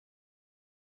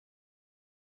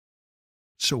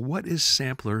So what is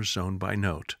sampler zone by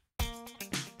note?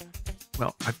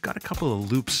 Well, I've got a couple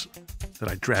of loops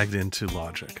that I dragged into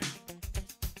Logic.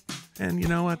 And you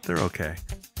know what? They're okay.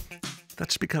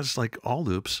 That's because, like all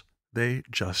loops, they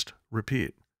just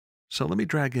repeat. So let me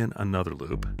drag in another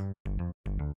loop.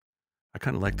 I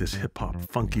kind of like this hip-hop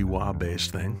funky wah bass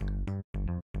thing.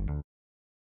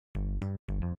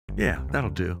 Yeah,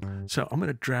 that'll do. So I'm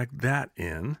going to drag that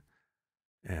in,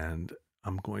 and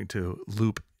I'm going to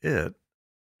loop it.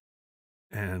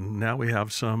 And now we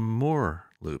have some more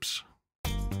loops.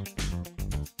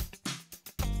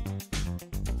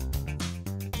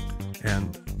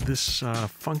 And this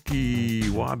funky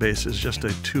wah bass is just a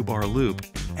 2-bar loop.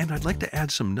 And I'd like to add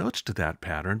some notes to that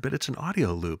pattern, but it's an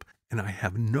audio loop, and I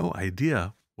have no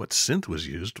idea what synth was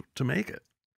used to make it.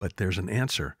 But there's an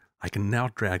answer. I can now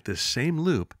drag this same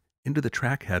loop into the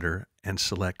track header and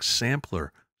select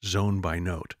Sampler Zone by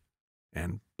Note.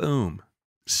 And boom!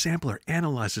 Sampler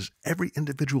analyzes every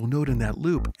individual note in that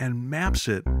loop and maps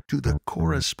it to the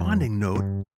corresponding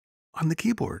note on the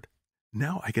keyboard.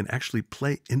 Now I can actually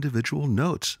play individual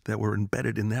notes that were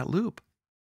embedded in that loop.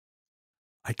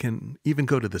 I can even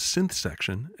go to the synth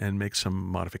section and make some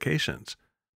modifications.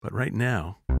 But right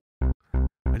now,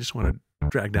 I just want to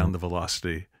drag down the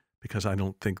velocity because I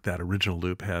don't think that original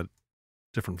loop had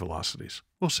different velocities.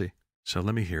 We'll see. So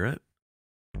let me hear it.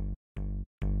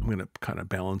 I'm going to kind of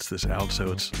balance this out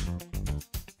so it's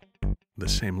the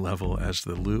same level as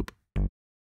the loop.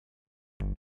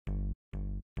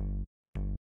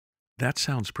 That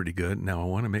sounds pretty good. Now I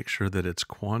want to make sure that it's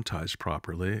quantized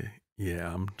properly.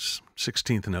 Yeah,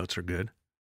 16th notes are good.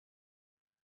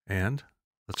 And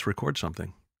let's record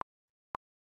something.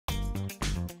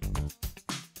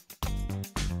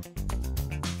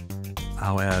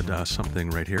 I'll add something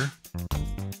right here.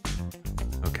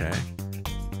 Okay.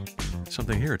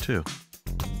 Something here too.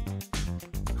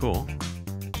 Cool.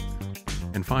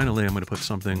 And finally, I'm going to put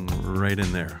something right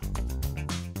in there.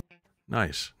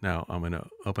 Nice. Now I'm going to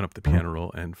open up the piano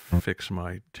roll and fix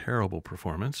my terrible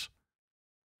performance.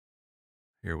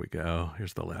 Here we go.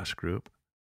 Here's the last group.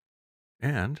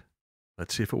 And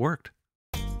let's see if it worked.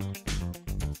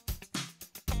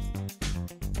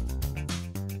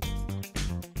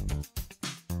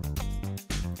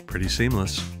 Pretty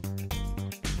seamless.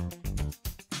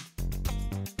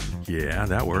 Yeah,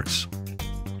 that works.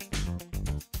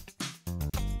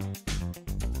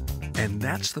 And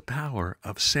that's the power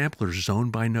of Sampler Zone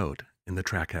by Note in the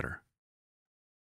track header.